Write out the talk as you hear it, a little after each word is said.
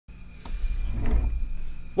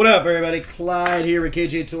What up, everybody? Clyde here with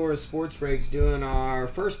KJ Torres Sports Breaks, doing our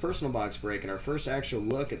first personal box break and our first actual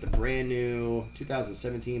look at the brand new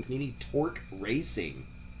 2017 Panini Torque Racing.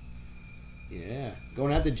 Yeah,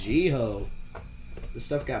 going out the Gino. This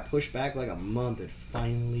stuff got pushed back like a month. It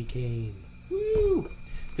finally came. Woo!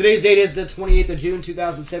 Today's date is the 28th of June,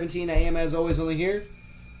 2017. I am, as always, only here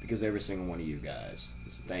because every single one of you guys.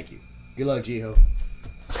 So thank you. Good luck, Gino.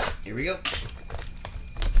 Here we go.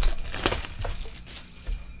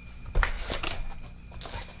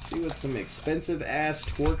 See what some expensive-ass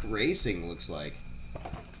Torque Racing looks like.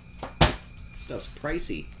 This stuff's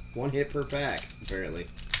pricey. One hit per pack, apparently.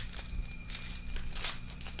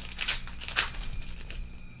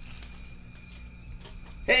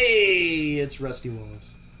 Hey, it's Rusty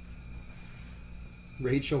Wallace.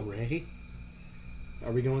 Rachel Ray?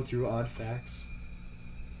 Are we going through odd facts?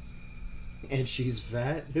 And she's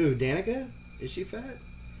fat? Who, Danica? Is she fat?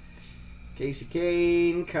 Casey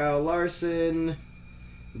Kane, Kyle Larson...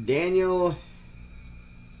 Daniel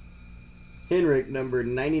Henrik, number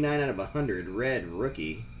 99 out of 100, red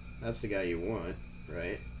rookie. That's the guy you want,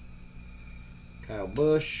 right? Kyle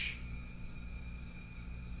Busch.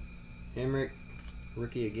 Henrik,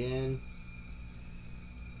 rookie again.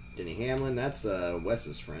 Denny Hamlin, that's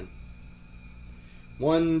Wes's friend.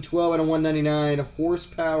 112 out of 199,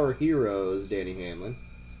 horsepower heroes, Danny Hamlin.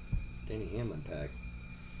 Danny Hamlin pack.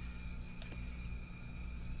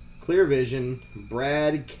 Clear Vision,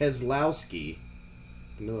 Brad Keselowski,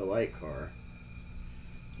 the Miller Lite car.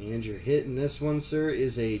 And your hit in this one, sir,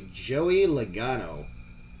 is a Joey Logano.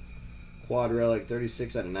 Quad Relic,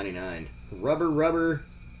 36 out of 99. Rubber,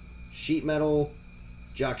 sheet metal,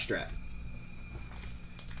 jockstrap.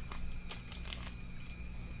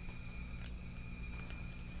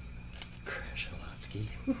 Keselowski.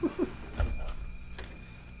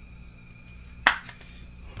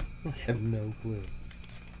 I have no clue.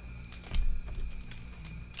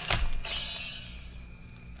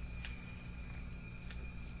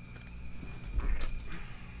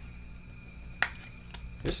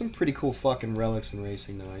 There's some pretty cool fucking relics in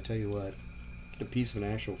racing, though, I tell you what. Get a piece of an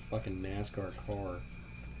actual fucking NASCAR car.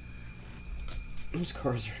 Those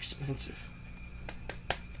cars are expensive.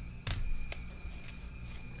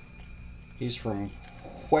 He's from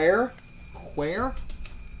where? Where?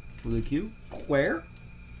 Really cute. Where?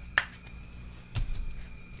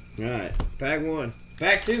 Alright, pack one.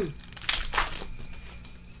 Pack two.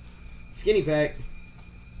 Skinny pack.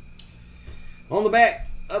 On the back.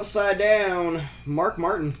 Upside down, Mark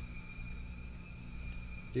Martin.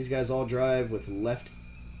 These guys all drive with left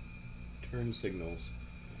turn signals.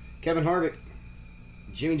 Kevin Harvick,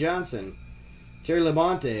 Jimmy Johnson, Terry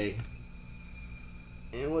Labonte.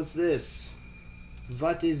 And what's this?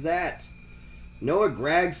 What is that? Noah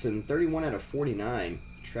Gragson, 31 out of 49.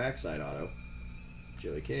 Trackside auto.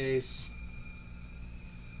 Joey Case.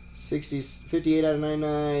 58 out of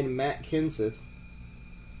 99. Matt Kenseth.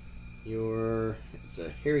 It's a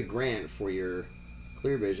Harry Grant for your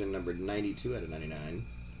Clear Vision, numbered 92 out of 99.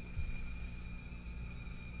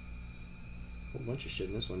 A whole bunch of shit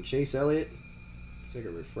in this one. Chase Elliott, it's like a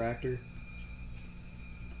refractor.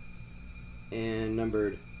 And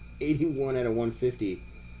numbered 81 out of 150,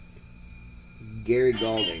 Gary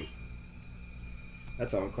Galding.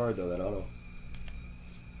 That's on card though, that auto.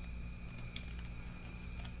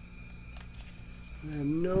 I have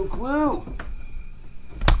no clue.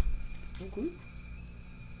 No clue.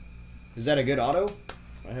 Is that a good auto?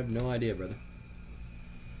 I have no idea, brother.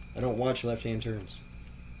 I don't watch left-hand turns.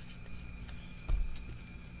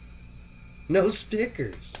 No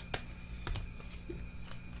stickers.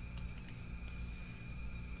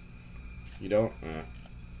 You don't?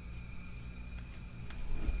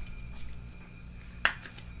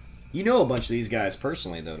 You know a bunch of these guys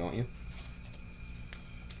personally, though, don't you?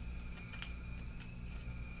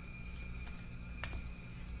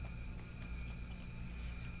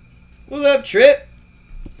 What up, Trip?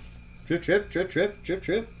 Trip.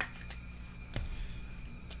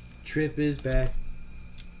 Trip is back.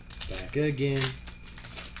 Back again.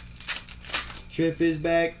 Trip is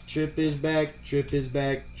back.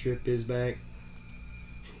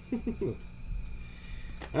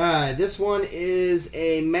 Alright, this one is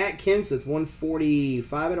a Matt Kenseth,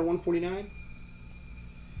 145 out of 149.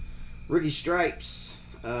 Rookie Stripes,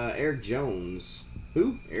 Eric Jones.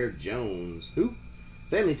 Who? Eric Jones. Who?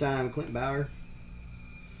 Family Time, Clint Bauer.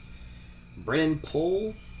 Brennan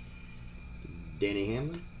Poole. Danny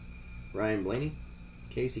Hamlin. Ryan Blaney.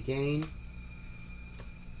 Casey Kane.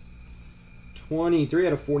 23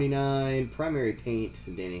 out of 49. Primary paint,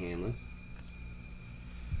 Danny Hamlin.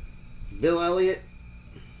 Bill Elliott.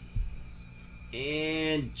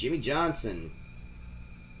 And Jimmy Johnson.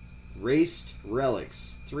 Raced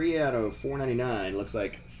Relics. 3 out of 499. Looks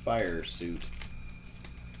like Fire Suit.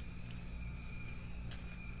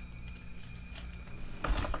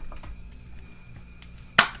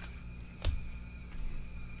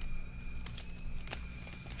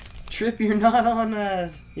 Trip, you're not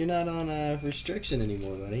on restriction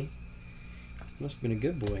anymore, buddy. Must have been a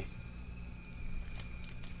good boy.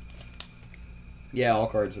 Yeah, all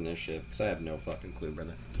cards in this shit. Because I have no fucking clue,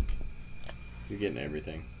 brother. You're getting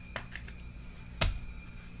everything.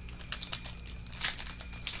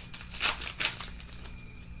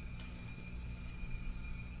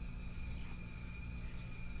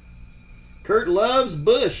 Kurt loves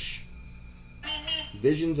Bush.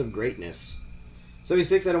 Visions of Greatness.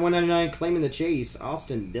 76 out of 199, claiming the chase.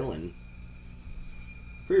 Austin Dillon.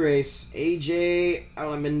 Pre-race. AJ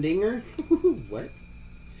Allmendinger. What?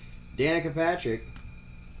 Danica Patrick.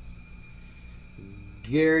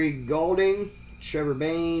 Gary Golding. Trevor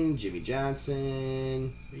Bain. Jimmy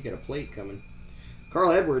Johnson. You got a plate coming.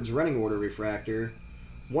 Carl Edwards, running order refractor.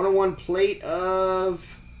 101 plate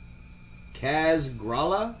of Kaz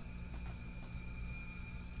Grala.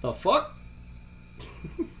 The fuck?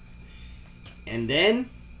 And then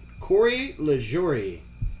Corey LaJorie.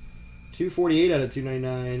 248 out of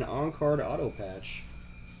 299. On-card auto patch.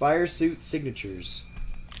 Fire suit signatures.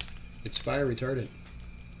 It's fire retardant.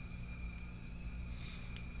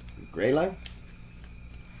 Grayla?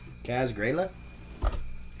 Kaz Grayla?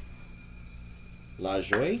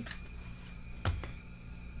 LaJoie?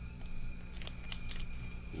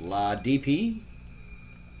 La DP?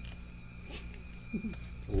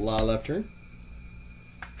 La left turn?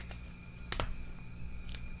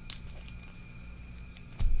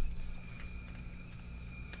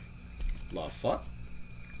 La fuck?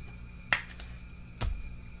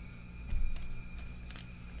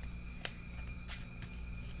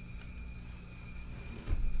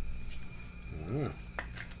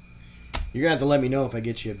 You're gonna have to let me know if I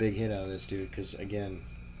get you a big hit out of this, dude, because again,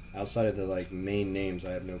 outside of the like main names,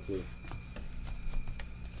 I have no clue.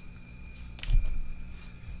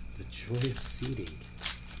 The joy of seeding.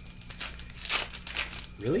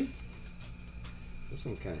 Really? This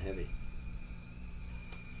one's kind of heavy.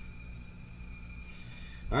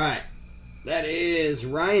 Alright. That is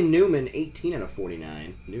Ryan Newman, 18 out of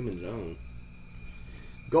 49. Newman's own.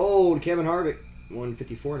 Gold, Kevin Harvick,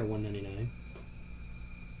 154 out of 199.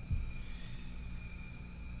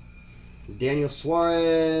 Daniel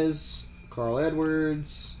Suarez, Carl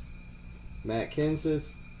Edwards, Matt Kenseth,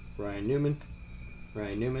 Ryan Newman.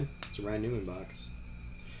 It's a Ryan Newman box.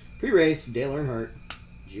 Pre-race, Dale Earnhardt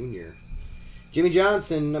Jr. Jimmy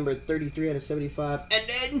Johnson, number 33 out of 75. And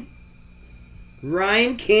then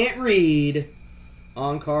Ryan can't read.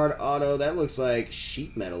 On-card auto. That looks like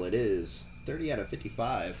sheet metal. It is. 30 out of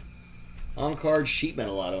 55. On-card sheet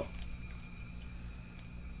metal auto.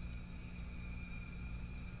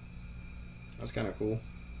 That's kind of cool.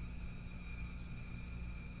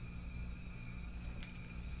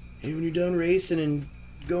 Hey, when you're done racing and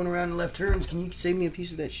going around in left turns, can you save me a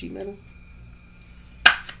piece of that sheet metal?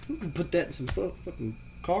 You can put that in some fucking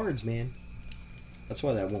cards, man. That's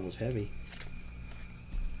why that one was heavy.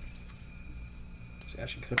 I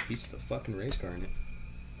should put a piece of the fucking race car in it.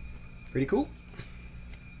 Pretty cool.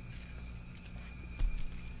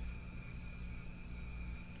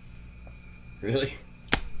 Really?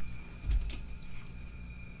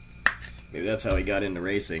 Maybe that's how he got into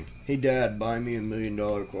racing. Hey, Dad, buy me $1 million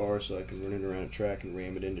car so I can run it around a track and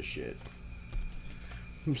ram it into shit.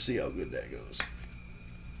 Let's see how good that goes.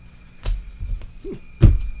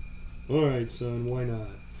 Alright, son, why not?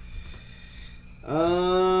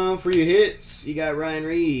 For your hits, you got Ryan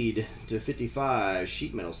Reed to 55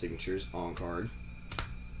 sheet metal signatures on card.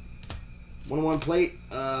 101 plate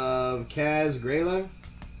of Kaz Grayla.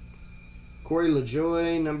 Corey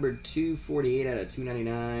LaJoie, number 248 out of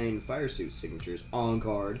 299. Fire suit signatures on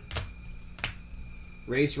card.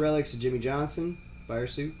 Race relics of Jimmy Johnson. Fire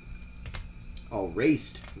suit. Oh,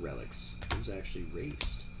 raced relics. Who's actually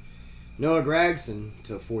raced? Noah Gragson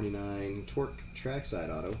to 49. Torque trackside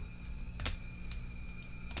auto.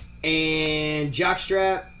 And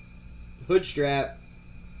jockstrap, hood strap,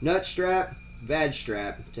 nut strap, vag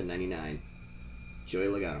strap to 99. Joey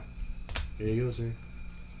Logano. There you go, sir.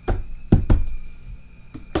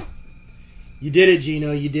 You did it,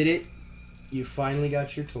 Gino. You did it. You finally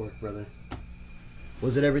got your torque, brother.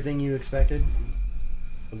 Was it everything you expected?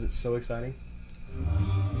 Was it so exciting?